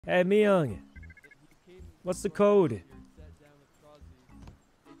Hey, Myung. What's the code?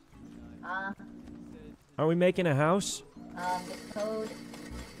 Are we making a house? The code...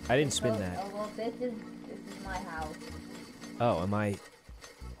 I didn't spin that. Oh, well, this is my house. Oh, am I...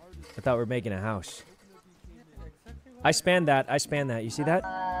 I thought we were making a house. I spanned that. I spanned that. You see that?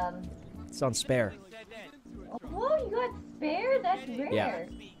 It's on spare. Oh, you got spare? That's rare. Yeah.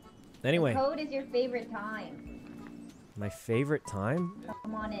 Anyway. What code is your favorite time? My favorite time?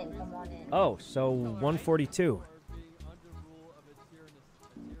 Come on in, come on in. Oh, so 142.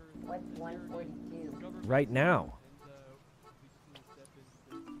 What's 142? Right now.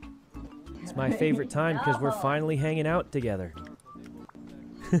 It's my favorite time because we're finally hanging out together.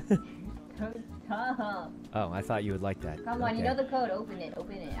 Oh, I thought you would like that. Come on, you know the code. Open it,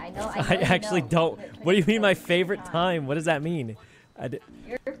 open it. I know. I actually don't. What do you mean my favorite time? What does that mean?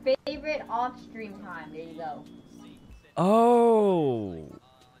 Your favorite off-stream time. There you go. Oh.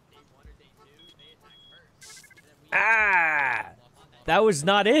 Ah. That was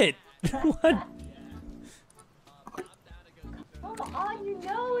not it. What? Come on, you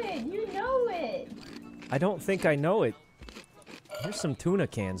know it. You know it. I don't think I know it. Here's some tuna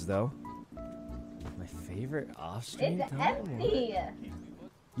cans, though. My favorite off-stream It's time? empty.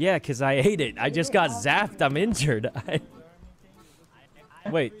 Yeah, because I ate it. I just got zapped. I'm injured.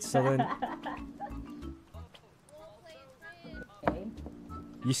 Wait, so then... Okay.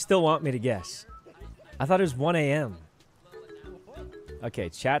 You still want me to guess? I thought it was 1 a.m. Okay,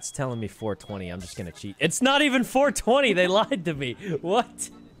 chat's telling me 4:20. I'm just gonna cheat. It's not even 4:20. They lied to me. What?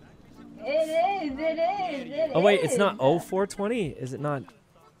 It is. It is. It Oh wait, is. it's not 04:20. Is it not?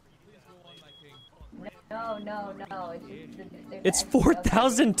 No, no, no. It's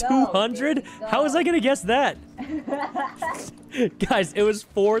 4,200. How was I gonna guess that? Guys, it was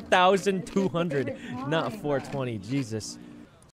 4,200, not 420. Jesus.